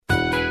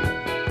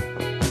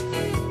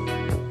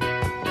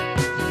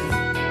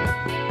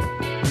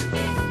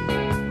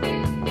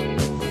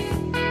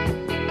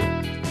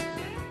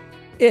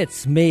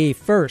It's May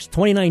 1st,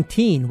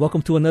 2019.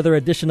 Welcome to another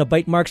edition of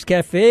Bytemarks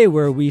Cafe,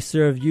 where we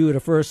serve you the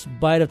first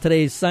bite of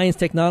today's science,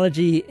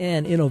 technology,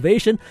 and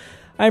innovation.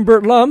 I'm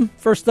Bert Lum.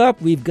 First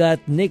up, we've got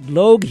Nick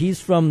Logue. He's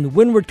from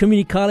Windward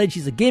Community College.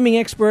 He's a gaming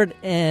expert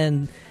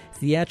and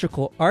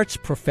theatrical arts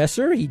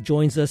professor. He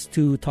joins us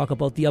to talk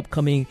about the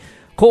upcoming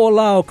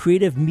Ko'olau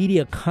Creative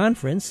Media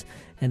Conference.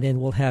 And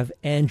then we'll have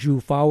Andrew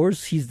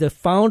Fowers. He's the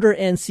founder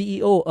and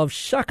CEO of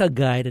Shaka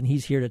Guide, and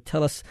he's here to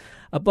tell us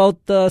about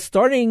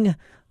starting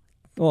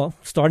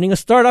a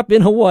startup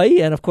in Hawaii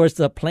and, of course,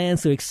 the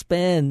plans to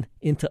expand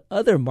into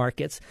other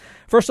markets.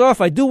 First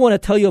off, I do want to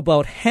tell you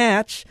about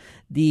Hatch,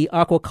 the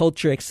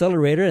aquaculture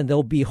accelerator, and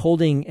they'll be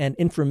holding an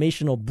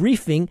informational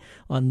briefing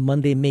on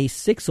Monday, May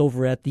 6th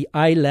over at the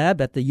iLab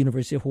at the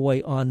University of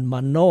Hawaii on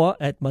Manoa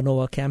at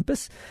Manoa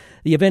campus.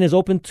 The event is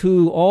open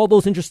to all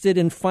those interested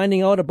in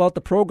finding out about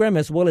the program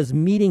as well as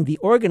meeting the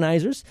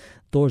organizers.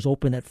 Doors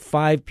open at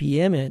 5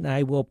 p.m. and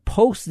I will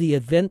post the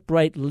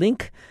Eventbrite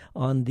link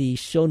on the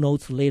show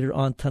notes later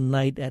on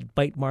tonight at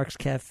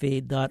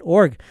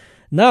bytemarkscafe.org.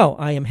 Now,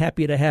 I am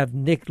happy to have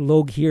Nick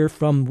Logue here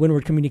from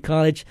Windward Community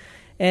College.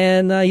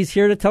 And he's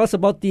here to tell us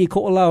about the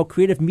Ko'olau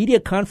Creative Media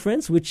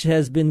Conference, which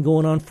has been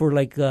going on for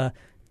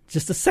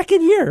just the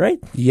second year, right?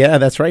 Yeah,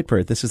 that's right,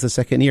 Bert. This is the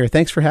second year.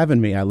 Thanks for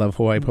having me. I love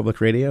Hawaii Public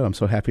Radio. I'm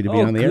so happy to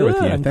be on the air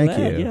with you. Thank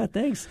you. Yeah,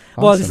 thanks.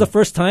 Awesome. Well, this is the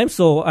first time,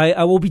 so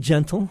I will be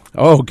gentle.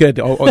 Oh, good.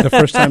 The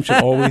first time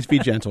should always be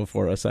gentle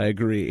for us. I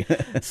agree.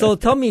 So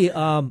tell me,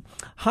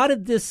 how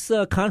did this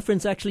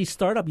conference actually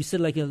start up? You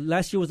said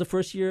last year was the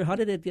first year. How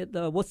did it get?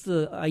 What's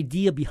the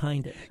idea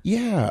behind it?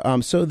 Yeah,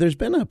 so there's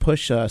been a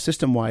push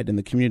system-wide in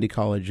the community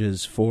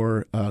colleges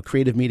for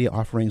creative media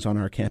offerings on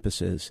our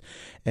campuses.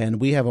 And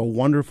we have a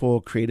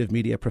wonderful creative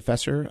media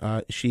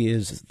professor. She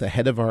is the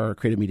head of our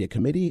creative media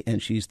committee,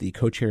 and she's the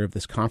co-chair of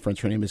this conference.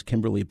 Her name is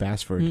Kimberly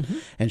Bassford,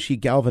 and she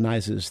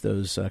galvanizes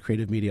those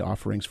creative media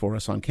offerings for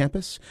us on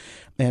campus.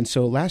 And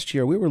so last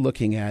year we were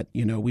looking at,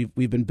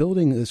 we've been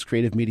building this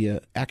creative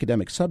media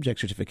academic subject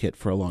certificate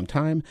for a long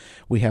time.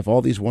 We have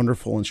all these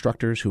wonderful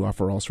instructors who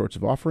offer all sorts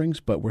of offerings,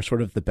 but we're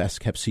sort of the best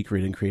kept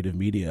secret in creative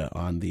media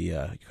on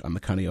the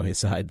Kaneohe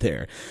side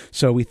there.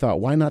 So we thought,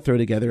 why not throw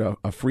together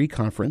a free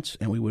conference,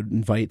 and we would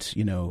invite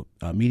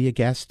media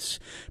guests,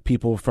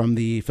 people from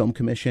the Film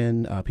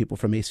Commission, people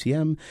from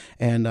ACM,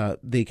 and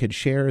they could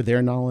share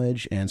their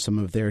knowledge and some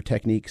of their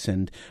techniques,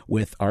 and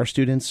with our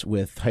students,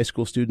 with high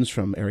school students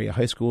from area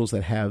high schools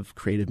that have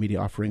creative media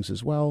offerings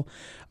as well,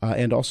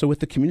 and also with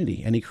the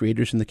community, any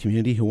creators in the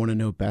community who want to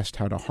know best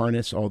how to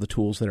harness all the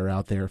tools that are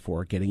out there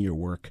for getting your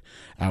work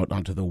out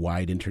onto the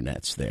wide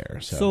internets there.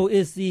 So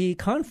is the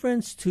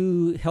conference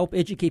to help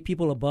educate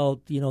people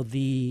about,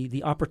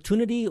 the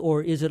opportunity,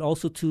 or is it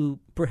also to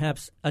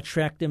perhaps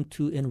attract them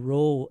to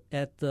enroll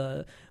at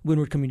the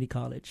Windward Community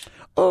College?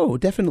 Oh,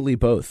 definitely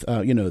both.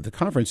 The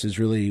conference is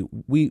really,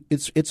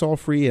 it's all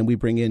free, and we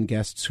bring in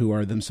guests who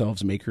are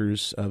themselves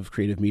makers of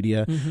creative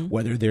media,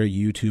 whether they're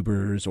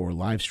YouTubers or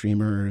live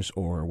streamers,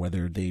 or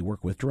whether they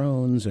work with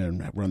drones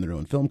and run their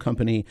own film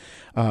company.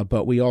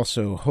 But we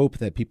also hope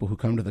that people who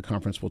come to the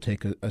conference will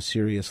take a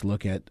serious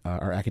look at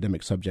our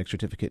academic subject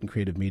certificate in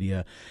creative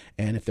media,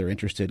 and if they're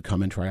interested,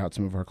 come and try out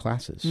some of our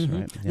classes.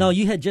 Right? Yeah. Now,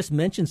 you had just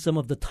mentioned some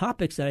of the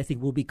topics that I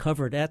think will be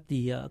covered at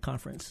the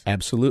conference.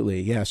 Absolutely,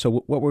 yeah.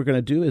 So what we're going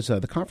to do is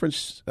the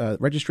conference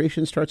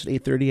registration starts at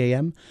 8:30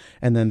 a.m.,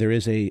 and then there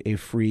is a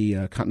free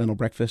continental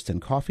breakfast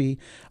and coffee.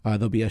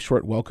 There'll be a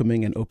short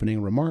welcoming and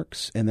opening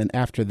remarks, and then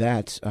after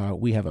that,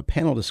 we have a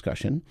panel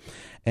discussion,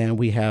 and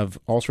we have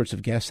all sorts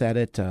of guests at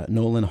it.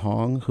 Nolan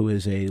Hong, who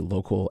is a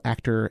local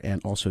actor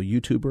and also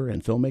YouTuber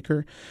and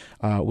filmmaker.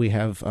 We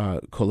have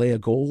Kolea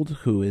Gold,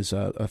 who is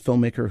a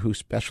filmmaker who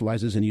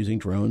specializes in using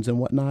drones and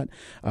whatnot.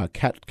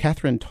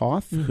 Catherine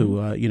Toth, who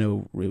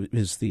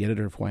is the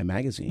editor of Hawaii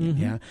Magazine,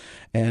 yeah,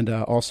 and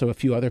also a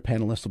few other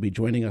panelists will be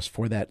joining us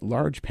for that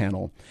large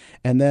panel.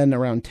 And then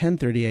around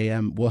 10:30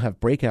 a.m., we'll have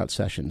breakout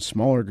sessions,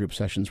 smaller group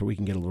sessions, where we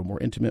can get a little more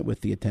intimate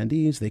with the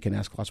attendees. They can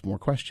ask lots more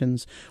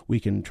questions. We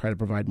can try to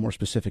provide more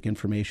specific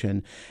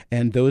information.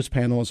 And those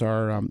panels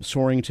are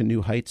soaring to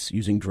new heights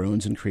using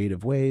drones in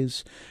creative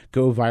ways,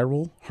 go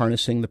viral,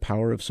 harnessing the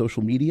power of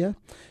social media,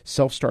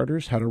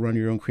 self-starters, how to run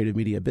your own creative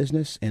media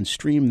business, and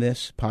stream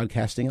this,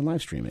 podcasting and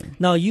live streaming.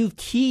 Now, you've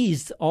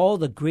teased all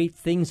the great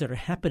things that are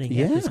happening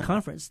at this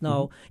conference.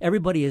 Now,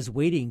 everybody is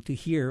waiting to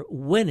hear,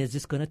 when is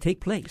this going to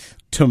take place?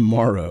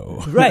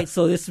 Tomorrow. Right.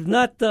 So it's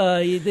not,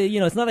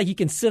 it's not like you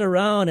can sit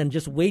around and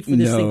just wait for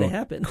this thing to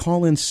happen.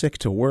 Call in sick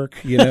to work,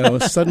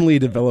 suddenly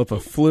develop a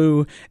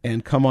flu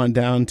and come on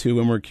down to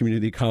Windward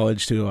Community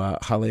College to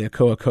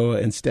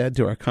Haleakoakoa instead,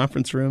 to our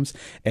conference rooms,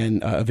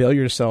 and avail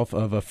yourself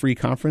of a free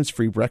conference,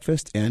 free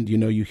breakfast. And,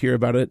 you hear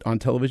about it on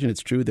television.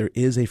 It's true. There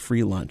is a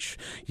free lunch.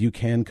 You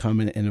can come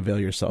and avail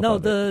yourself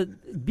of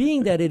it.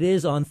 Being that it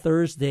is on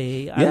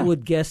Thursday, I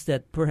would guess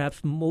that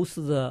perhaps most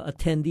of the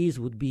attendees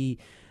would be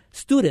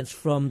students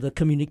from the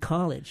community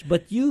college.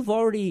 But you've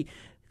already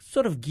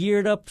sort of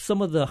geared up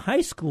some of the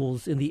high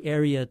schools in the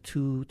area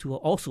to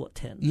also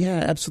attend.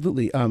 Yeah,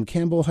 absolutely.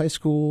 Campbell High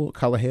School,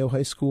 Kalaheo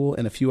High School,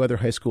 and a few other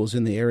high schools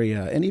in the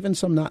area, and even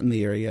some not in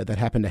the area that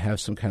happen to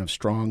have some kind of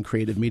strong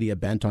creative media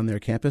bent on their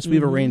campus.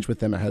 We've arranged with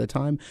them ahead of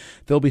time.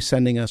 They'll be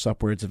sending us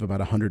upwards of about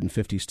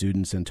 150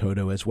 students in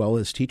toto, as well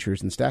as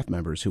teachers and staff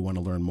members who want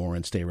to learn more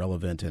and stay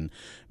relevant and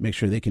make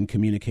sure they can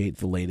communicate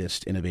the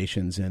latest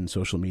innovations in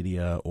social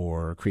media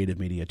or creative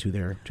media to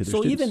their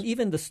so students.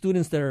 even the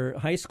students that are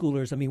high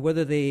schoolers, I mean,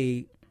 whether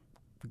they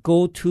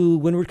go to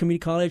Windward Community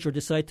College or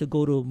decide to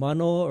go to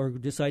Mano or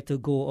decide to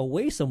go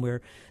away somewhere,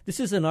 this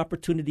is an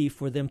opportunity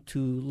for them to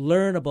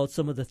learn about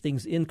some of the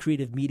things in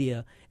creative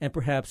media and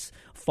perhaps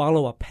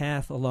follow a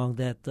path along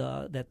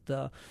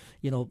that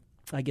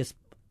I guess,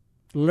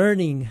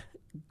 learning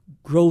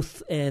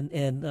growth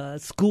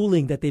and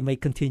schooling that they may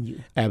continue.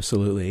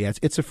 Absolutely.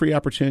 It's a free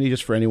opportunity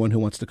just for anyone who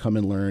wants to come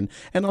and learn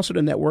and also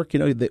to network.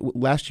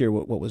 Last year,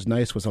 what was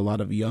nice was a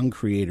lot of young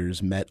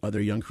creators met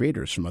other young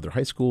creators from other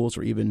high schools,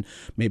 or even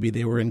maybe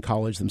they were in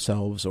college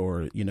themselves,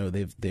 or,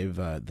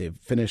 they've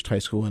finished high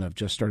school and have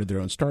just started their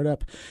own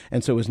startup.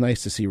 And so it was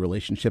nice to see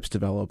relationships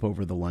develop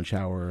over the lunch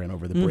hour and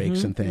over the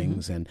breaks and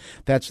things. And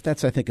that's,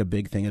 I think, a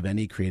big thing of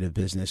any creative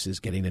business is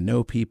getting to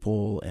know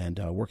people and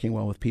working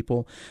well with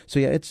people. So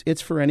yeah,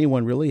 it's for anyone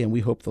really, and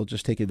we hope they'll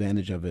just take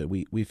advantage of it.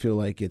 We feel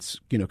like it's,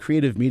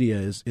 creative media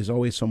is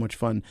always so much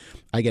fun.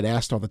 I get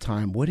asked all the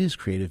time, what is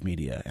creative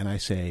media? And I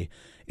say,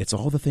 it's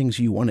all the things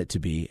you want it to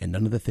be and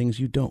none of the things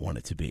you don't want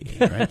it to be,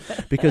 right?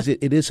 Because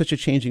it is such a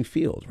changing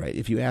field, right?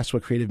 If you asked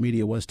what creative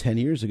media was 10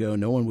 years ago,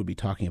 no one would be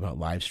talking about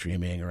live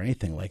streaming or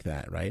anything like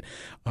that, right?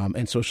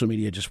 And social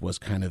media just was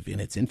kind of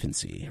in its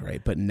infancy,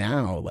 right? But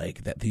now,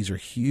 these are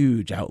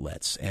huge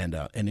outlets and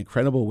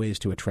incredible ways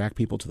to attract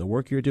people to the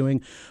work you're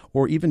doing,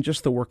 or even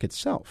just the work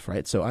itself,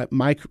 right? So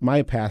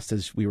my past,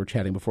 as we were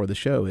chatting before the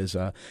show, is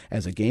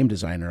as a game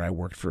designer. I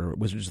worked for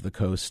Wizards of the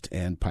Coast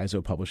and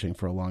Paizo Publishing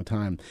for a long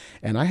time,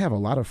 and I have a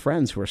lot of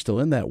friends who are still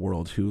in that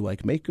world who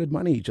make good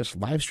money just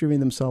live streaming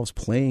themselves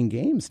playing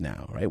games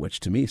now, right? Which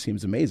to me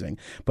seems amazing.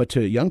 But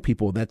to young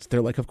people,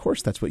 they're like, of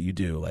course that's what you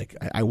do.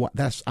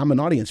 I'm an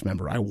audience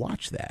member. I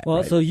watch that. Well,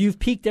 right? So you've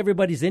piqued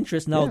everybody's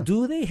interest. Now,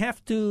 do they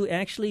have to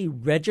actually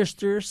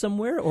register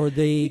somewhere, or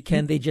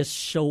can they just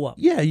show up?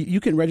 Yeah, you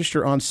can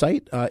register on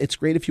site. It's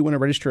great if you want to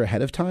register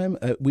ahead of time.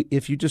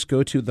 If you just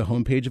go to the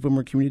homepage of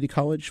Windward Community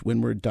College,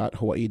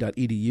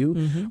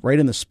 windward.hawaii.edu, right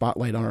in the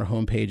spotlight on our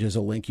homepage is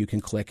a link you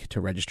can click to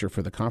register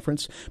for the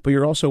conference. But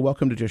you're also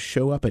welcome to just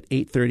show up at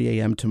 8:30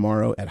 a.m.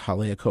 tomorrow at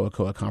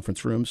Haleakoakoa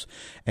conference rooms,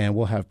 and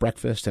we'll have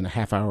breakfast and a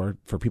half hour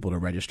for people to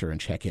register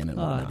and check in and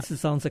whatnot. This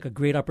sounds like a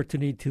great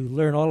opportunity to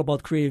learn all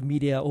about creative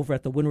media over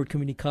at the Windward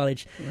Community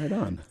College. Right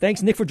on.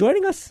 Thanks, Nick, for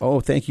joining us. Oh,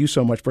 thank you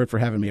so much, Bert, for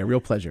having me. A real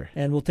pleasure.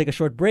 And we'll take a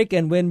short break,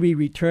 and when we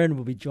return,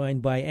 we'll be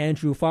joined by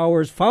Andrew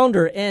Fowers,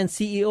 founder and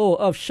CEO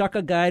of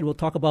Shaka Guide. We'll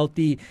talk about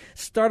the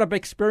startup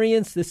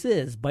experience. This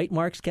is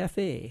Bytemarks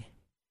Cafe.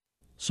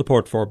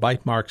 Support for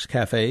Bytemarks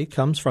Cafe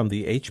comes from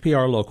the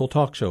HPR Local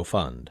Talk Show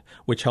Fund,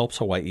 which helps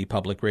Hawaii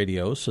Public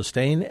Radio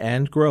sustain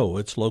and grow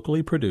its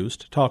locally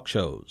produced talk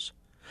shows.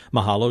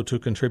 Mahalo to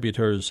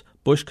contributors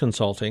Bush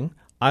Consulting,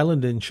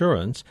 Island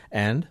Insurance,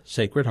 and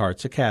Sacred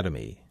Hearts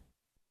Academy.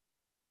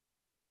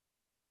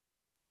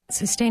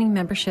 Sustaining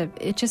membership,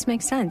 it just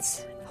makes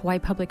sense. Hawaii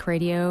Public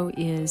Radio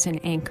is an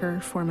anchor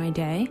for my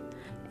day,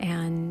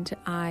 and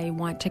I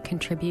want to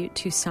contribute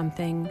to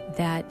something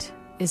that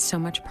is so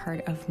much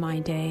part of my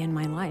day and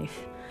my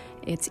life.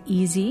 It's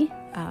easy.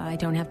 I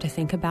don't have to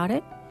think about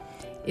it.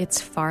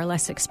 It's far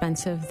less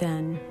expensive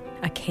than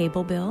a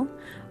cable bill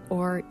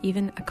or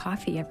even a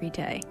coffee every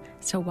day.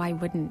 So why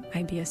wouldn't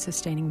I be a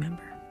sustaining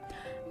member?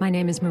 My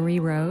name is Marie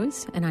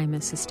Rose, and I'm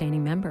a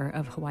sustaining member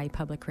of Hawaii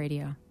Public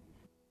Radio.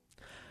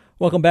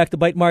 Welcome back to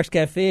Bytemarks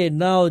Cafe.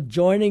 Now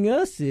joining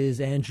us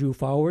is Andrew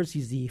Fowers.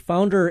 He's the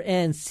founder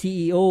and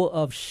CEO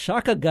of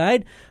Shaka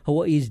Guide,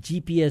 Hawaii's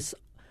GPS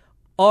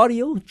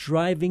audio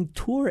driving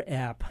tour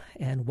app.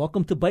 And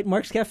welcome to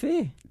Bytemarks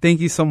Cafe.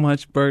 Thank you so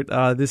much, Bert.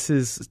 This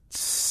is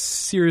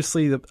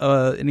seriously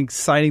an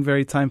exciting,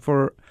 very time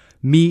for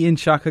me in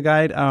Shaka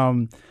Guide.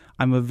 I'm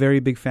a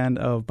very big fan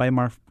of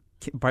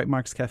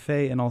Bytemarks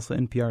Cafe and also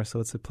NPR, so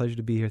it's a pleasure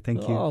to be here.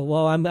 Thank you. Oh,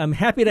 well, I'm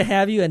happy to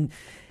have you. And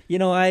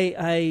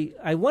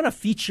I want to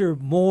feature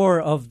more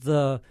of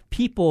the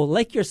people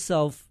like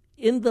yourself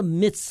in the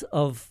midst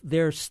of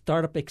their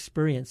startup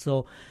experience.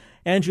 So,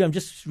 Andrew, I'm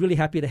just really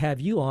happy to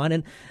have you on.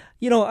 And,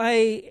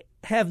 I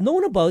have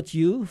known about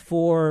you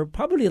for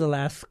probably the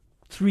last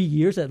 3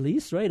 years at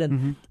least, right?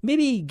 And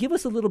maybe give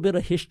us a little bit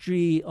of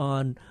history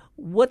on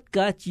what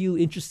got you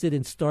interested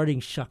in starting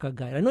Shaka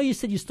Guide. I know you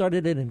said you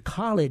started it in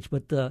college,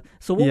 but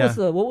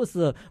what was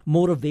the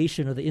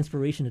motivation or the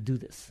inspiration to do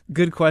this?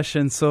 Good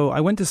question. So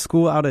I went to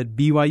school out at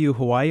BYU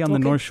Hawaii on the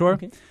North Shore.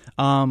 Okay.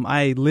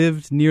 I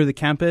lived near the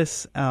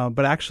campus,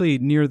 but actually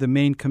near the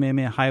main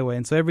Kamehameha Highway.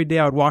 And so every day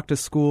I would walk to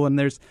school, and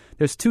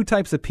there's two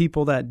types of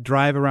people that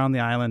drive around the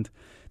island.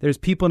 There's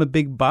people in a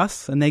big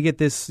bus, and they get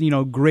this,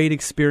 great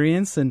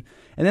experience. And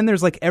then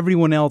there's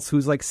everyone else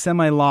who's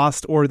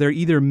semi-lost, or they're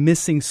either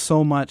missing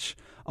so much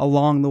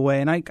along the way.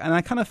 And I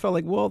kind of felt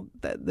like, well,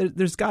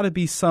 there's got to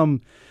be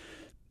some,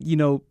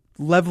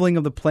 leveling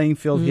of the playing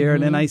field here.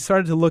 And I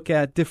started to look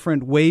at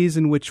different ways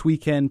in which we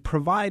can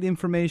provide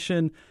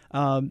information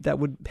that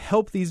would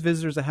help these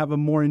visitors to have a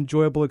more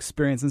enjoyable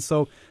experience. And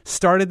so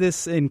started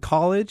this in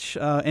college,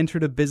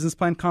 entered a business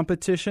plan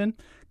competition,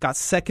 got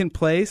second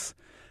place.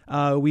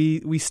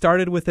 We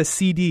started with a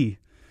CD.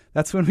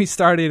 That's when we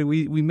started.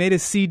 We made a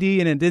CD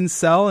and it didn't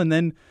sell. And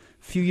then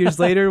a few years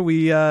later,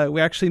 we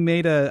actually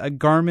made a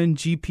Garmin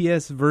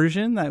GPS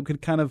version that could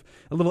a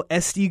little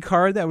SD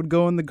card that would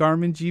go in the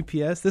Garmin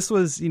GPS. This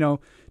was,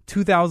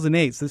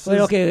 2008.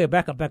 So okay,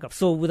 back up.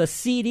 So with a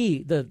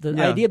CD, the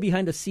idea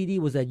behind the CD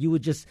was that you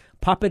would just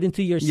pop it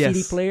into your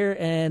CD player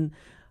and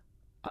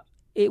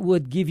it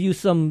would give you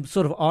some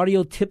sort of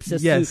audio tips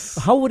as to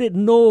how would it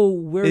know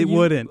where it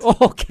wouldn't. Oh,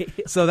 okay.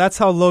 So that's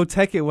how low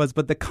tech it was.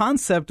 But the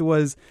concept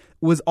was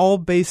all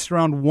based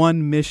around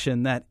one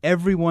mission, that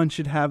everyone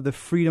should have the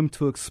freedom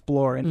to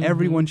explore and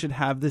everyone should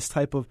have this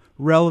type of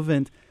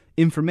relevant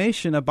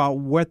information about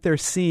what they're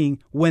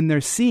seeing when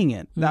they're seeing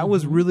it. That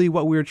was really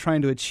what we were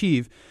trying to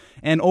achieve.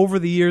 And over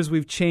the years,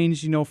 we've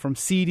changed, from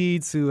CD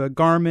to a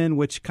Garmin,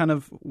 which kind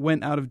of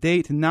went out of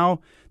date. And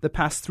now the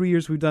past 3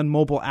 years, we've done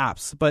mobile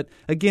apps. But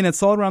again,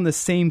 it's all around the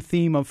same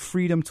theme of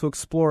freedom to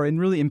explore and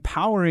really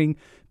empowering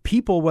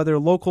people, whether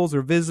locals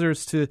or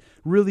visitors, to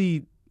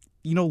really,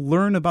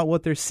 learn about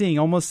what they're seeing,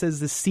 almost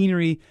as the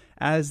scenery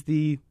as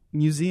the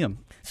museum.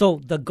 So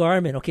the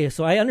Garmin, okay,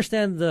 so I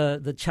understand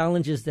the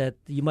challenges that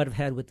you might have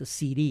had with the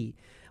CD.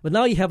 But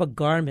now you have a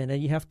Garmin,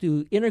 and you have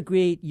to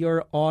integrate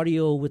your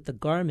audio with the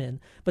Garmin.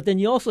 But then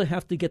you also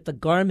have to get the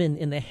Garmin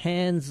in the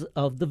hands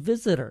of the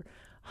visitor.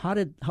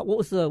 What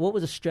was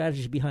the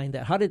strategy behind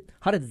that? How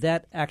did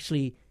that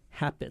actually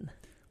happen?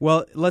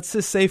 Well, let's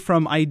just say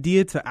from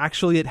idea to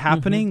actually it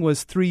happening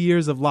was 3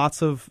 years of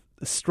lots of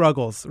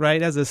struggles.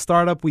 Right, as a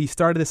startup, we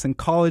started this in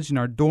college in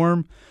our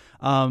dorm.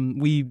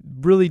 We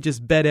really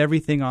just bet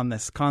everything on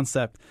this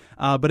concept.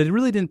 But it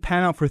really didn't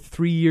pan out for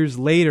 3 years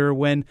later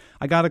when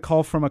I got a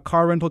call from a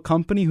car rental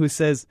company who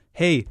says,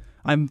 hey,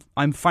 I'm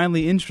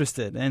finally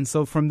interested. And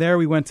so from there,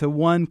 we went to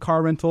 1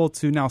 car rental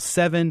to now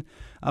 7.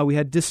 We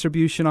had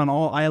distribution on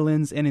all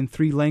islands and in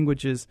 3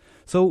 languages.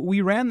 So we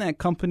ran that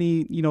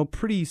company,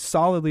 pretty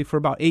solidly for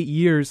about 8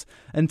 years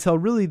until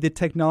really the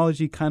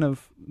technology kind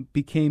of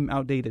became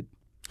outdated.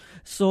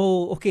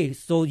 So, okay,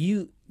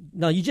 you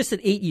just said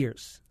 8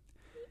 years.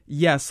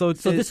 Yeah, so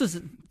this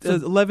was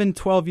 11,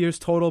 12 years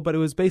total, but it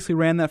was basically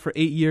ran that for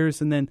 8 years,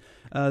 and then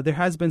there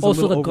has been some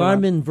also the overlap.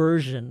 Garmin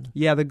version.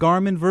 Yeah, the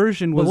Garmin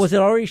version was... But was it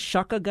already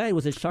Shaka Guide?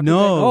 Was it Shaka No.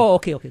 Guide? Oh,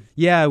 okay.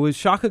 Yeah, it was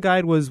Shaka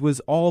Guide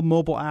was all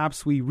mobile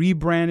apps. We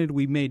rebranded,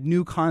 we made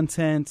new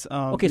content.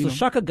 So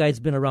Shaka Guide's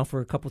been around for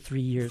a couple, 3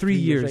 years. 3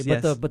 years,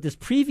 right? yes. But this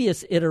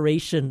previous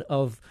iteration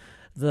of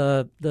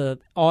the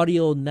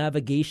audio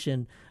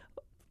navigation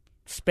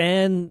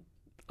span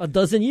a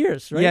dozen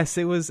years, right? Yes,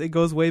 it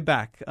goes way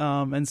back.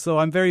 And so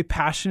I'm very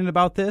passionate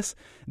about this.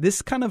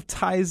 This kind of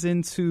ties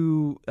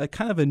into a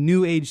kind of a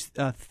new age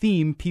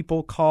theme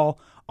people call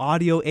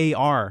audio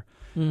AR.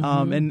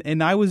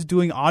 And I was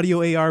doing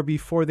audio AR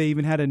before they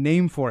even had a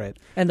name for it.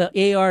 And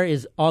the AR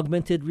is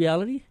augmented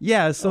reality?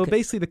 Yeah, so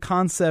basically the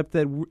concept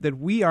that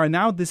we are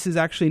now, this is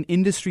actually an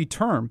industry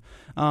term.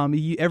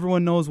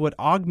 Everyone knows what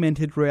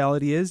augmented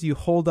reality is. You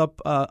hold up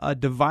a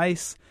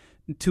device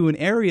to an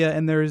area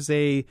and there's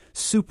a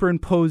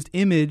superimposed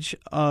image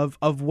of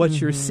what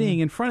you're seeing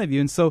in front of you.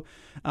 And so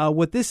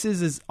what this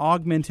is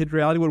augmented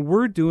reality. What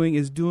we're doing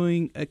is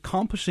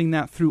accomplishing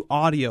that through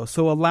audio.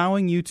 So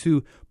allowing you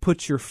to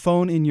put your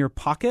phone in your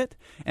pocket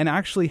and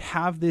actually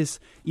have this,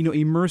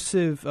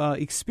 immersive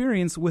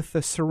experience with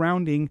the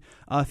surrounding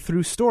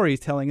through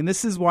storytelling. And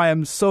this is why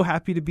I'm so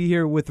happy to be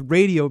here with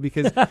radio,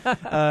 because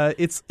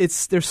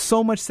there's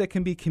so much that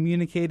can be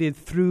communicated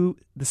through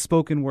the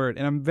spoken word,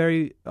 and I'm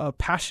very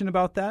passionate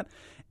about that.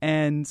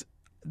 And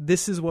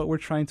this is what we're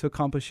trying to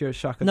accomplish here at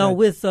Shaka. Now,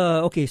 with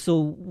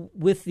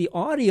with the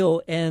audio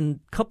and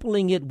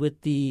coupling it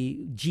with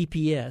the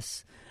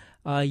GPS,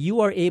 you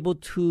are able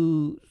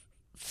to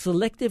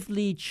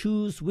selectively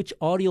choose which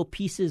audio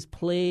pieces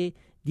play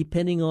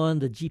depending on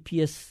the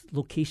GPS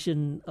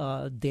location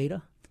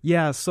data?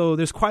 Yeah, so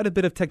there's quite a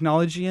bit of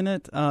technology in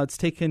it. It's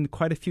taken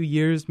quite a few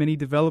years, many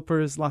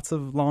developers, lots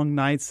of long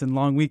nights and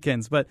long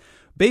weekends. But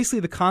basically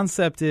the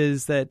concept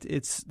is that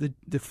it's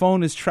the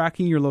phone is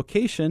tracking your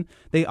location.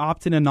 They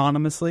opt in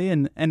anonymously,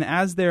 and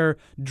as they're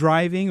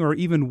driving or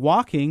even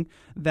walking,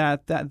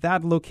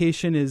 that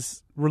location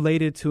is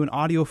related to an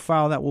audio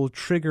file that will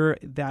trigger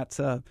that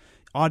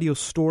audio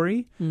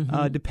story,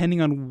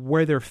 depending on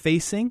where they're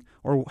facing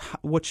or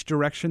which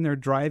direction they're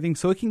driving.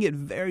 So it can get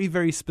very,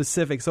 very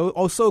specific.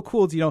 So so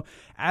cool to,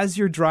 as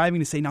you're driving,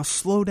 to say, now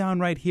slow down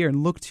right here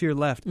and look to your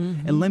left.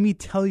 And let me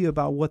tell you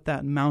about what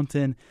that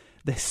mountain,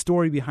 the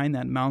story behind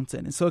that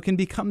mountain. And so it can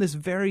become this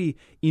very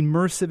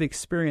immersive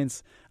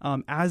experience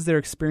as they're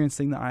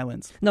experiencing the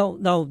islands.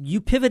 Now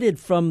you pivoted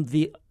from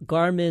the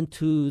Garmin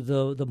to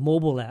the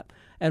mobile app.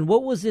 And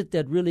what was it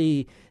that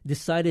really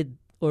decided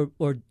or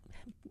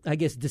I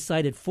guess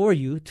decided for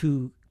you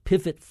to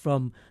pivot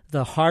from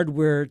the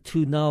hardware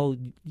to now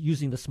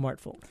using the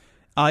smartphone?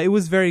 It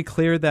was very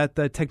clear that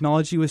the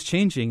technology was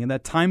changing and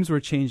that times were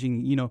changing.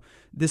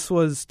 This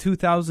was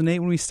 2008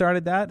 when we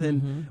started that,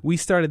 and we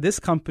started this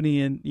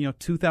company in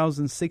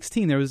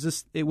 2016. There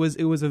was it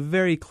was a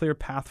very clear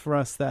path for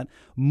us that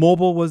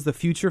mobile was the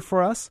future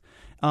for us.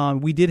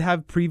 We did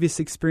have previous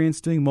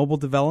experience doing mobile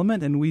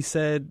development, and we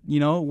said,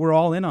 we're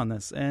all in on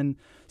this. And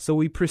so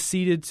we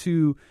proceeded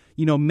to,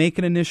 make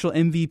an initial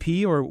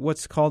MVP, or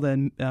what's called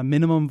a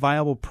minimum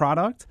viable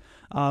product.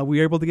 We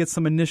were able to get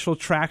some initial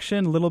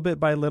traction little bit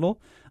by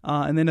little.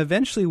 And then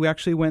eventually we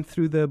actually went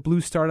through the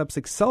Blue Startups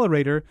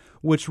Accelerator,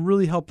 which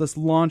really helped us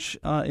launch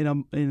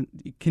in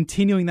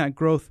continuing that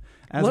growth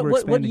as we're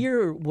expanding. What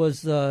year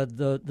was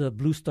the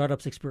Blue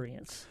Startups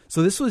experience?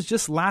 So this was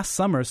just last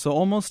summer, so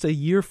almost a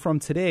year from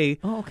today.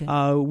 Oh, okay.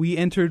 We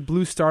entered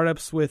Blue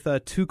Startups with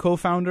 2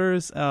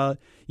 co-founders, a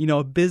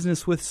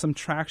business with some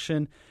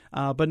traction,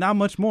 but not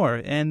much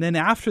more. And then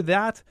after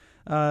that,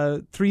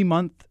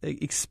 3-month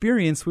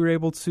experience, we were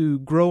able to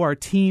grow our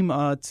team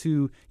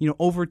to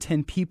over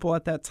 10 people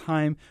at that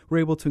time. We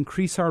were able to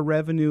increase our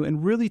revenue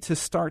and really to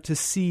start to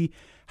see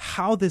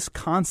how this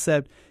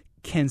concept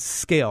can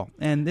scale,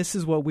 and this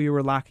is what we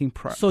were lacking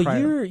prior. So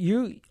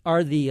you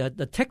are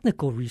the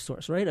technical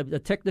resource, right? The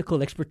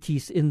technical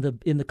expertise in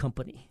the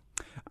company.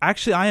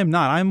 Actually, I am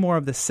not. I'm more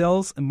of the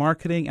sales and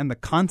marketing and the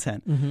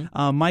content.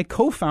 My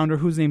co-founder,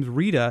 whose name's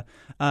Rita,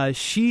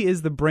 she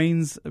is the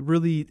brains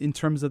really in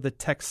terms of the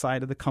tech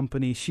side of the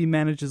company. She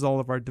manages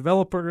all of our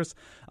developers,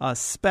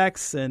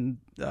 specs, and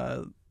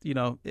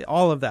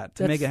all of that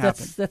to make it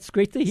happen. That's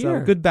great to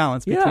hear. So good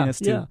balance between us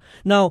two. Yeah.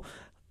 Now,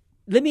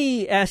 let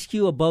me ask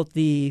you about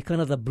the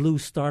kind of the Blue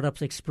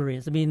Startups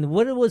experience. I mean,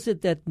 what was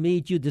it that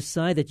made you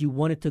decide that you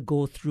wanted to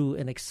go through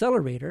an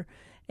accelerator?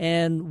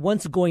 And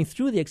once going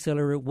through the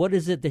accelerator, what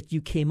is it that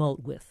you came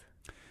out with?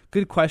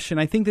 Good question.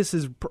 I think this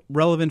is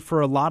relevant for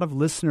a lot of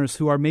listeners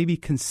who are maybe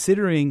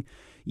considering,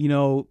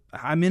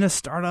 I'm in a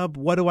startup.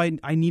 What do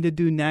I need to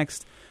do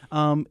next?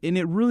 And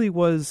it really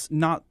was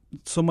not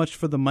so much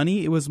for the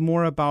money. It was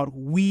more about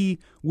we,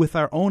 with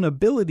our own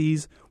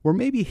abilities, were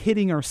maybe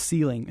hitting our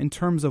ceiling in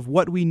terms of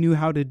what we knew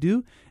how to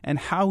do and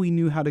how we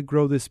knew how to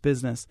grow this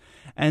business.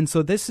 And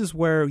so this is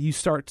where you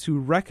start to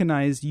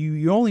recognize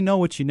you only know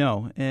what you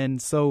know. And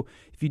so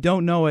if you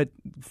don't know it,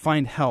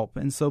 find help.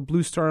 And so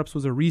Blue Startups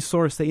was a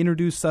resource. They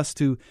introduced us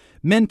to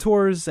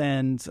mentors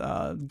and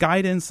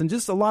guidance and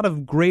just a lot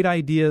of great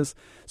ideas.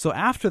 So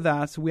after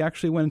that, we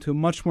actually went into a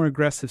much more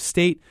aggressive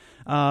state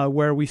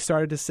where we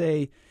started to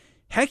say,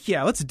 heck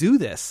yeah, let's do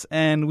this.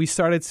 And we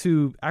started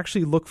to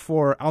actually look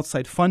for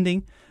outside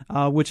funding,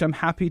 which I'm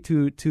happy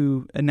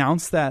to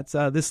announce that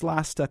this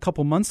last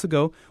couple months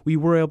ago, we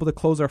were able to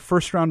close our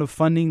first round of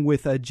funding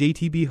with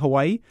JTB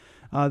Hawaii.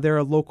 They're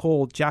a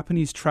local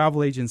Japanese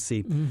travel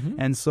agency.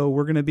 And so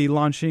we're going to be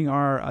launching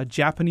our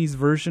Japanese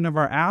version of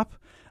our app,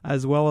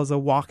 as well as a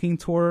walking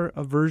tour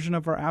version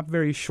of our app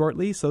very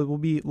shortly. So we'll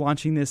be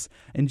launching this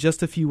in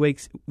just a few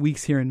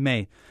weeks here in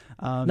May.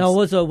 Now,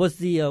 was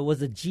the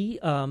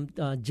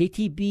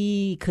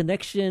JTB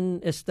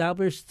connection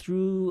established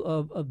through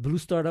a Blue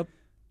Startup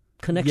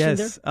connection?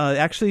 Yes,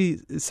 actually,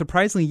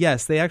 surprisingly,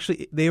 yes. They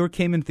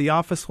came into the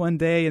office one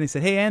day and they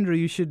said, "Hey, Andrew,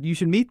 you should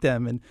meet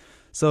them." And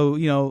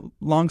so,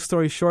 long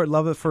story short,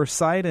 love at first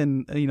sight,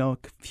 and a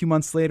few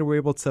months later, we're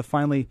able to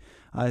finally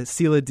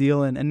seal a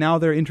deal, and now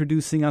they're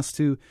introducing us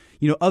to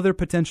other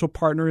potential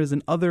partners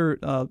and other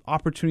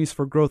opportunities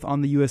for growth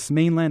on the U.S.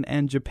 mainland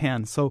and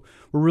Japan. So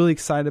we're really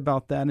excited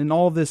about that, and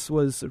all of this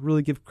was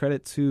really give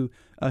credit to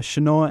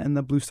Shinoa and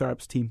the Blue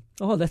Startups team.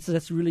 Oh,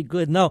 that's really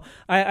good. Now,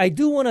 I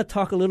do want to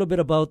talk a little bit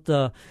about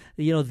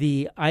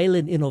the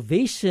island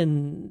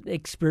innovation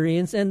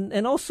experience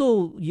and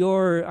also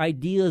your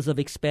ideas of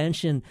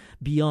expansion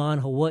beyond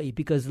Hawaii,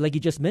 because like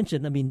you just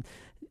mentioned, I mean,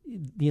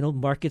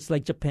 markets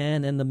like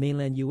Japan and the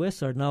mainland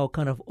U.S. are now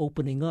kind of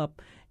opening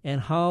up. And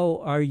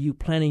how are you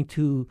planning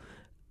to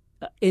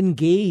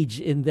engage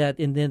in that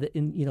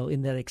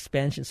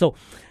expansion? So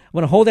I'm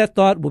going to hold that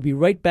thought. We'll be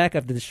right back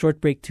after this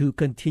short break to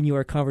continue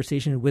our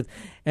conversation with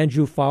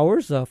Andrew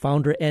Fowers,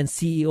 founder and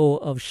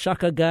CEO of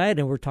Shaka Guide,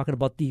 and we're talking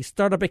about the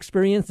startup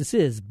experience. This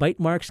is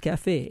Bytemarks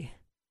Cafe.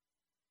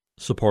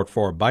 Support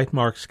for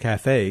Bytemarks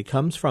Cafe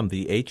comes from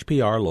the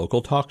HPR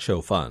Local Talk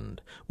Show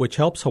Fund, which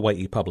helps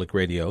Hawaii Public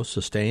Radio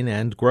sustain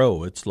and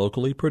grow its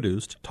locally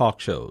produced talk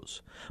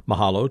shows.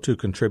 Mahalo to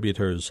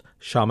contributors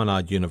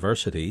Chaminade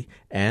University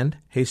and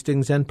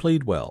Hastings and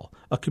Pleadwell,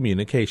 a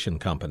communication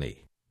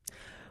company.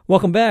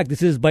 Welcome back.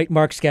 This is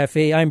Bytemarks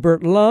Cafe. I'm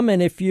Bert Lum,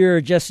 and if you're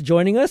just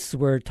joining us,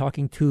 we're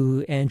talking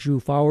to Andrew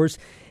Fowers.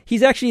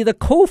 He's actually the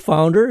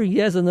co-founder. He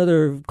has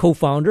another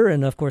co-founder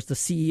and, of course, the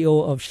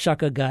CEO of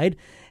Shaka Guide.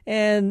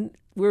 And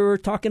we were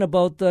talking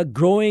about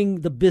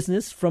growing the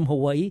business from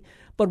Hawaii.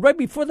 But right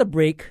before the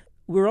break,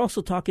 we were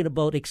also talking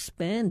about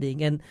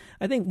expanding. And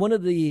I think one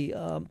of the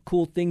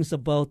cool things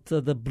about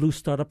the Blue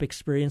Startup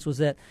experience was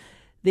that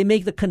they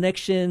make the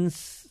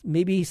connections,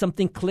 maybe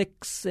something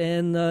clicks,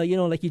 and,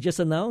 like you just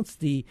announced,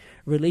 the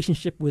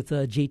relationship with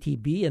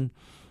JTB. And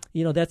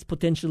that's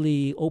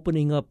potentially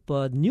opening up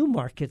new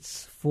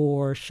markets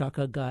for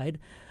Shaka Guide.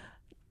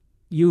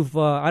 You've,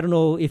 I don't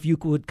know if you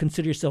could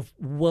consider yourself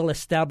well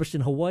established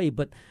in Hawaii,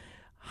 but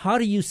how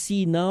do you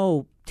see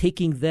now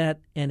taking that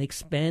and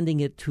expanding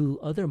it to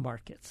other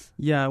markets?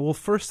 Yeah, well,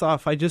 first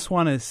off, I just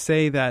want to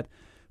say that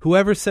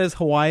whoever says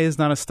Hawaii is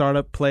not a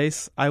startup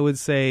place, I would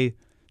say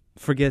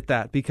forget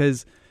that,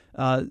 because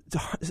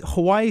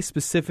Hawaii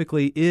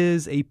specifically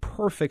is a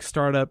perfect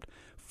startup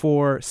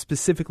for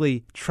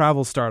specifically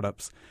travel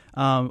startups.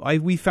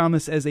 We found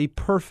this as a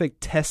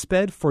perfect test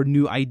bed for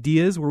new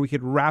ideas where we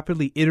could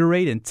rapidly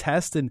iterate and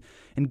test and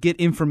get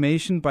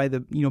information by the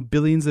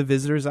billions of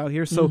visitors out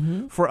here. So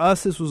for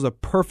us, this was a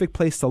perfect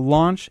place to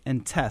launch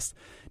and test.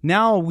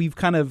 Now we've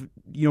kind of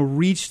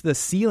reached the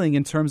ceiling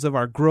in terms of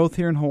our growth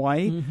here in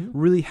Hawaii.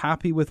 Really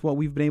happy with what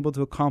we've been able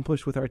to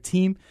accomplish with our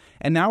team.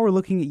 And now we're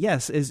looking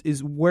at,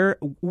 is where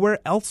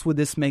else would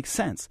this make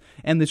sense?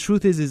 And the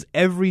truth is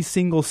every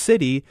single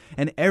city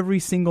and every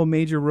single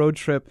major road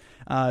trip,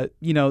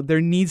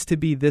 there needs to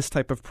be this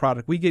type of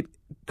product. We get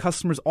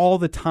customers all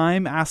the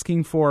time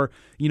asking for,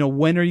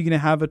 when are you going to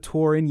have a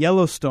tour in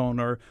Yellowstone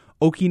or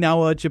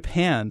Okinawa,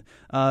 Japan?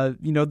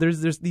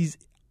 There's these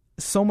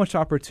so much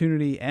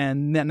opportunity,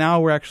 and now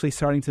we're actually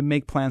starting to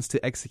make plans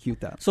to execute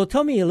that. So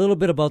tell me a little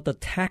bit about the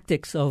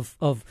tactics of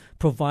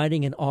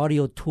providing an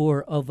audio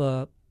tour of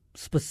a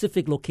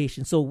specific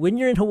location. So when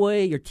you're in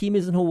Hawaii, your team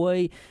is in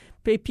Hawaii,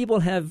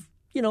 people have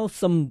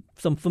some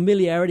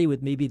familiarity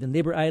with maybe the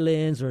neighbor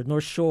islands or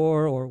North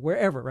Shore or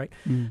wherever, right?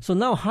 So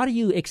now how do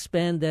you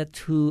expand that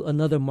to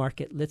another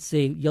market? Let's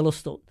say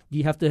Yellowstone. Do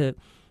you have to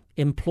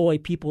employ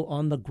people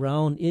on the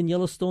ground in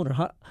Yellowstone,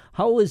 or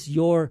how is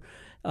your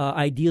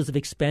ideas of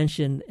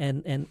expansion,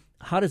 and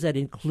how does that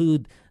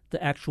include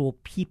the actual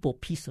people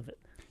piece of it?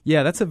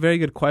 Yeah, that's a very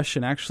good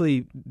question.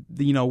 Actually,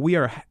 we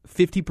are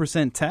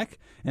 50% tech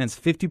and it's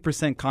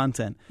 50%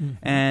 content.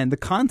 And the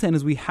content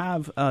is we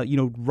have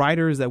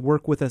writers that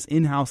work with us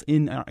in-house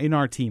in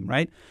our team,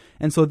 right?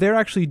 And so they're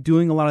actually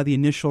doing a lot of the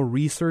initial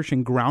research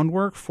and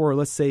groundwork for,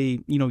 let's say,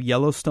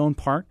 Yellowstone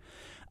Park.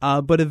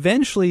 But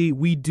eventually,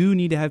 we do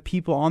need to have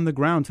people on the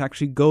ground to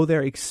actually go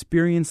there,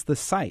 experience the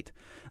site,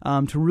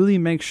 to really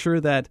make sure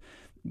that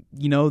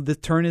the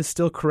turn is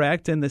still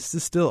correct and this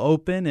is still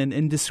open,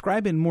 and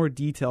describe it in more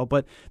detail.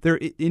 But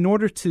in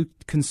order to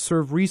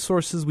conserve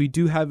resources, we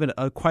do have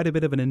quite a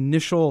bit of an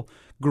initial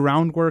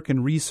groundwork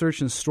and research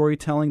and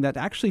storytelling that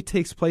actually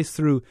takes place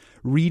through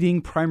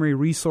reading primary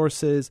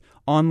resources,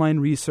 online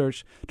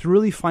research, to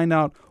really find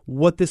out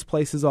what this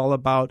place is all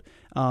about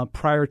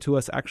prior to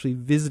us actually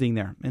visiting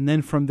there. And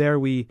then from there,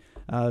 we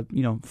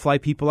fly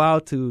people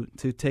out to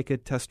take a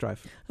test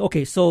drive.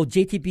 Okay, so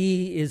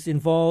JTB is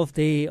involved.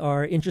 They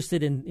are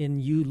interested in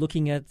you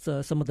looking at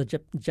some of the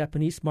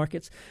Japanese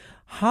markets.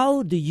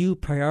 How do you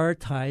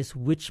prioritize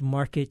which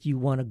market you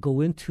want to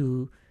go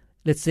into,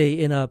 let's say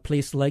in a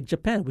place like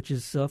Japan, which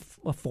is a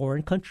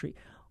foreign country?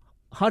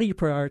 How do you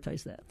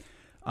prioritize that?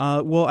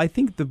 Well, I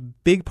think the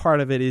big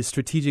part of it is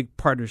strategic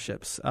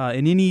partnerships.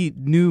 In any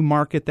new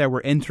market that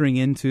we're entering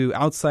into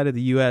outside of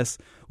the U.S.,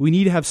 we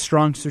need to have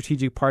strong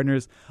strategic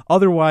partners.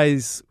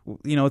 Otherwise,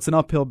 it's an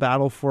uphill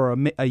battle for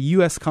a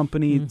U.S.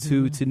 company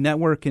to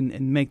network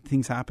and make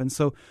things happen.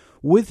 So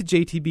with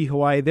JTB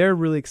Hawaii, they're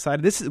really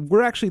excited.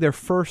 We're actually their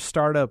first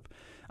startup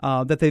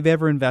that they've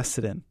ever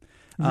invested in.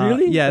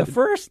 Really? Yeah. The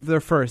first? They're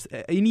first.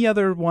 Any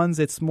other ones,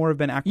 it's more of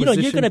an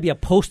acquisition. You're going to be a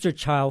poster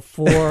child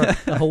for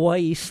the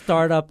Hawaii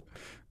startup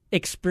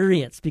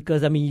experience,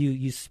 because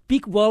you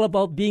speak well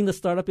about being the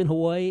startup in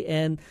Hawaii,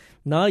 and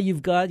now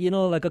you've got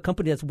like a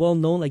company that's well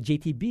known like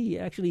JTB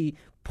actually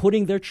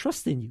putting their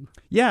trust in you.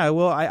 Yeah,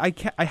 well, I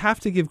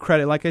have to give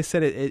credit. Like I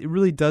said, it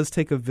really does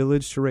take a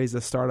village to raise a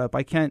startup.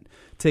 I can't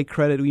take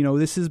credit.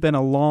 This has been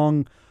a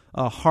long,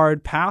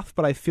 hard path,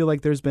 but I feel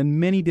like there's been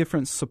many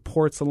different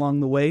supports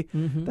along the way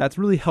that's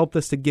really helped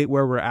us to get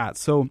where we're at.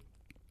 So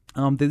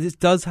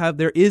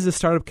there is a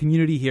startup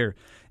community here,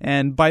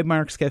 and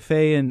Bytemarks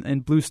Cafe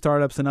and Blue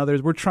Startups and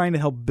others, we're trying to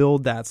help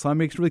build that. So I'm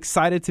really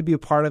excited to be a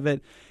part of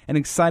it and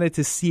excited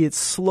to see it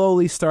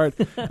slowly start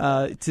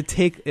to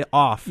take it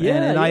off.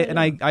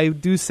 I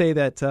do say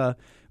that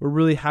we're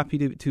really happy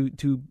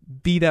to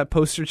be that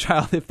poster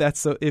child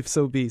if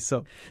so be.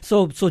 So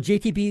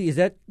JTB, is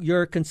that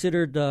your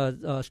considered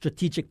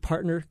strategic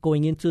partner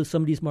going into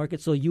some of these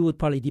markets? So you would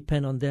probably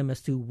depend on them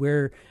as to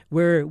where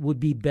it would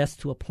be best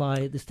to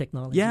apply this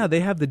technology. Yeah,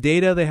 they have the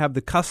data, they have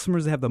the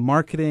customers, they have the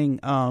marketing.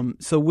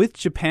 So with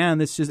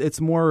Japan,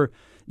 it's more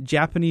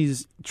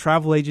Japanese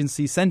travel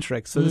agency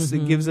centric. So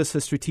it gives us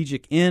a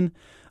strategic in,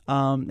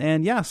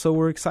 so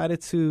we're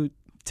excited to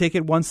take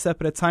it one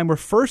step at a time. We're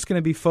first going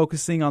to be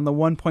focusing on the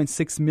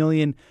 1.6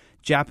 million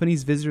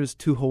Japanese visitors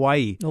to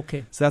Hawaii.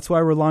 Okay. So that's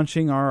why we're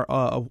launching our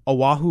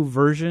Oahu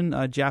version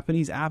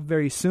Japanese app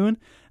very soon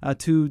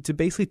to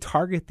basically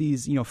target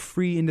these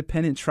free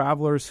independent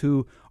travelers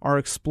who are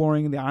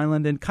exploring the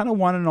island and kind of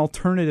want an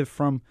alternative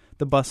from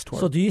the bus tour.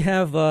 So do you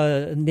have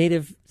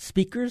native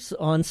speakers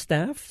on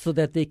staff so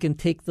that they can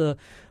take the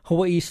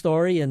Hawaii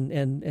story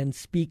and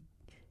speak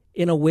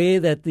in a way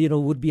that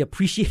would be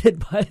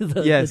appreciated by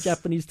the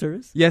Japanese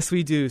tourists? Yes,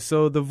 we do.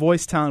 So the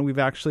voice talent we've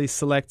actually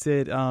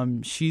selected,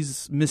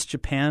 she's Miss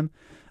Japan.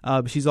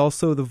 She's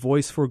also the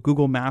voice for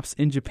Google Maps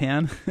in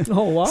Japan.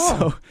 Oh, wow.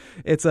 So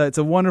it's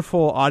a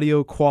wonderful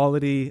audio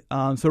quality.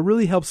 So it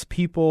really helps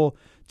people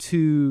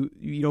to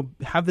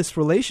have this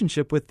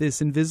relationship with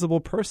this invisible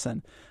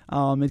person.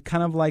 It's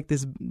kind of like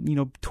this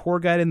tour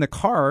guide in the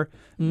car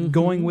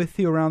going with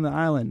you around the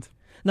island.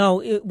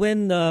 Now,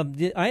 when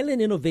the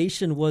Island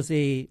Innovation was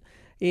a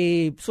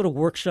sort of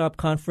workshop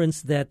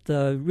conference that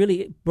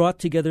really brought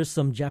together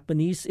some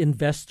Japanese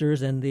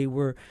investors, and they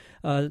were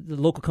the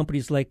local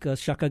companies like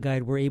Shaka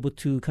Guide were able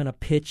to kind of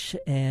pitch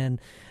and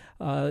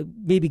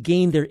maybe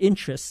gain their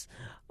interests.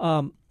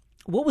 What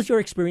was your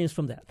experience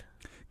from that?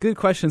 Good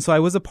question. So I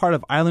was a part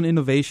of Island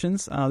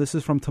Innovations. This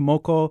is from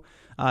Tomoko.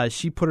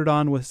 She put it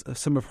on with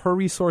some of her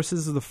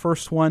resources. The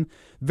first one,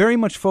 very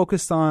much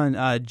focused on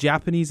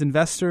Japanese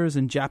investors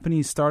and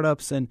Japanese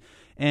startups.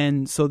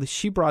 And so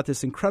she brought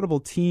this incredible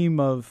team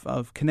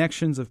of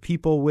connections of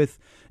people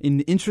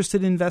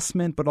interested in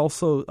investment, but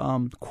also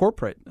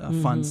corporate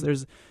funds.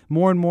 There's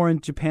more and more in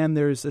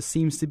Japan.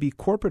 Seems to be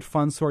corporate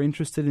funds who are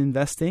interested in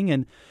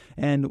investing.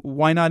 And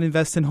why not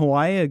invest in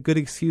Hawaii? A good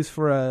excuse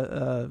for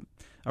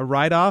a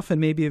write-off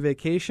and maybe a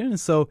vacation.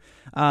 So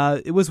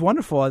it was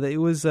wonderful. It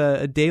was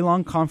a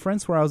day-long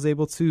conference where I was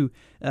able to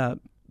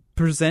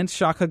present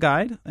Shaka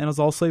Guide, and I was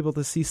also able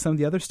to see some of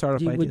the other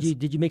startup ideas.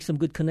 Did you make some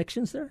good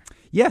connections there?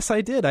 Yes,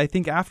 I did. I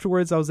think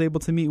afterwards I was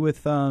able to meet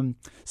with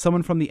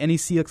someone from the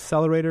NEC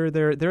Accelerator.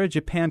 They're a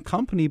Japan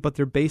company, but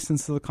they're based in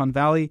Silicon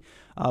Valley.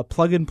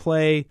 Plug and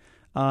Play.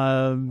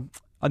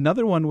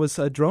 Another one was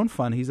a drone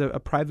fund. He's a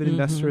private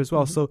investor as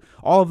well. So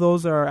all of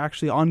those are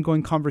actually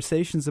ongoing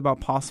conversations about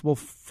possible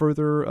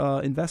further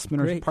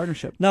investment or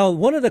partnership. Now,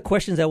 one of the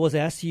questions that was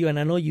asked to you, and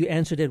I know you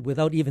answered it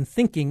without even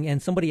thinking,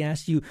 and somebody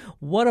asked you,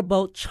 what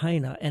about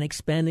China and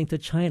expanding to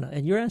China?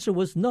 And your answer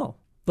was no.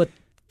 But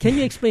can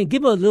you explain,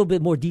 give a little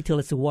bit more detail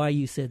as to why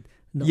you said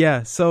no?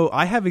 Yeah, so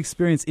I have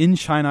experience in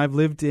China. I've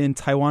lived in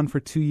Taiwan for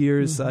 2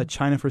 years,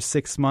 China for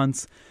 6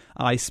 months.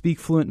 I speak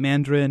fluent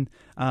Mandarin.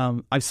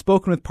 I've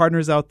spoken with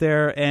partners out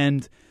there,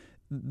 and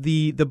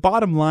the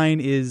bottom line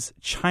is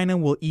China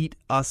will eat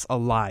us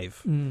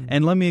alive.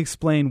 And let me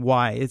explain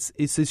why.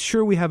 It's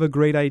sure we have a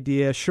great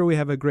idea, sure we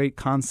have a great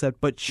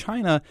concept, but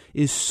China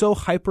is so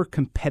hyper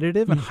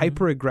competitive and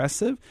hyper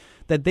aggressive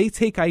that they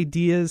take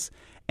ideas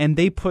and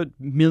they put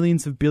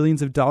millions of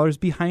billions of dollars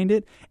behind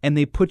it, and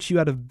they put you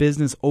out of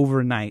business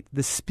overnight.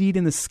 The speed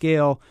and the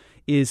scale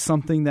is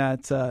something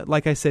that,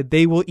 like I said,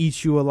 they will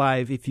eat you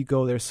alive if you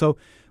go there. So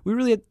we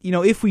really,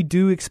 if we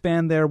do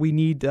expand there, we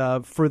need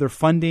further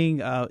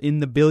funding in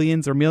the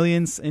billions or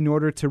millions in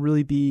order to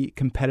really be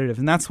competitive.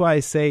 And that's why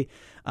I say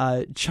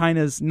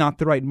China's not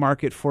the right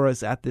market for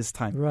us at this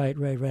time. Right.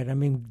 I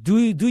mean,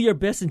 do your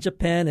best in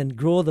Japan and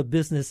grow the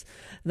business.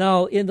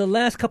 Now, in the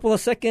last couple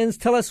of seconds,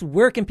 tell us,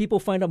 where can people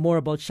find out more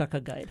about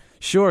Shaka Guide?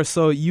 Sure.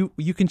 So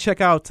you can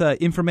check out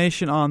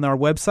information on our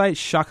website,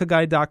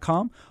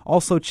 shakaguide.com.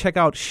 Also, check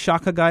out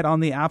Shaka Guide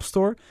on the App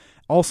Store.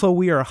 Also,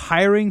 we are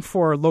hiring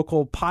for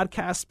local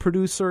podcast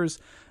producers,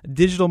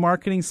 digital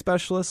marketing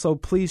specialists. So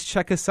please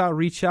check us out,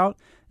 reach out.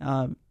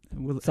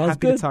 We're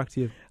happy to talk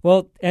to you.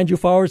 Well, Andrew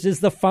Fowers is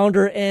the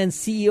founder and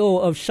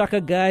CEO of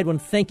Shaka Guide. I want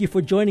to thank you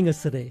for joining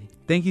us today.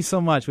 Thank you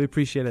so much. We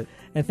appreciate it.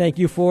 And thank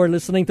you for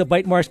listening to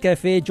Bytemarks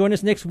Cafe. Join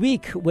us next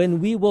week when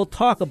we will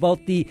talk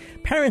about the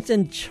Parents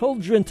and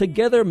Children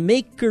Together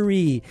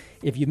Makery.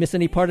 If you miss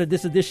any part of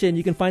this edition,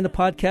 you can find the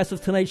podcast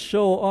of tonight's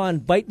show on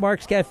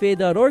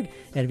bytemarkscafe.org.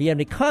 And if you have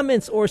any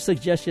comments or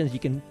suggestions, you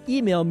can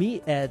email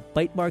me at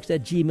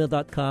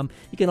bytemarks@gmail.com.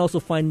 You can also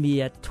find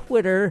me at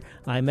Twitter.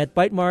 I'm at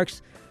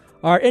Bytemarks.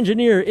 Our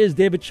engineer is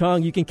David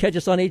Chong. You can catch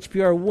us on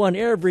HPR One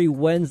every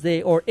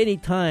Wednesday or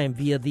anytime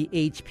via the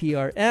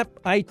HPR app,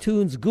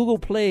 iTunes, Google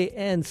Play,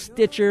 and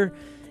Stitcher.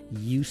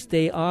 You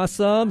stay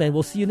awesome, and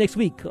we'll see you next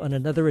week on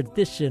another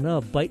edition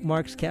of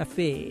Bytemarks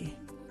Cafe.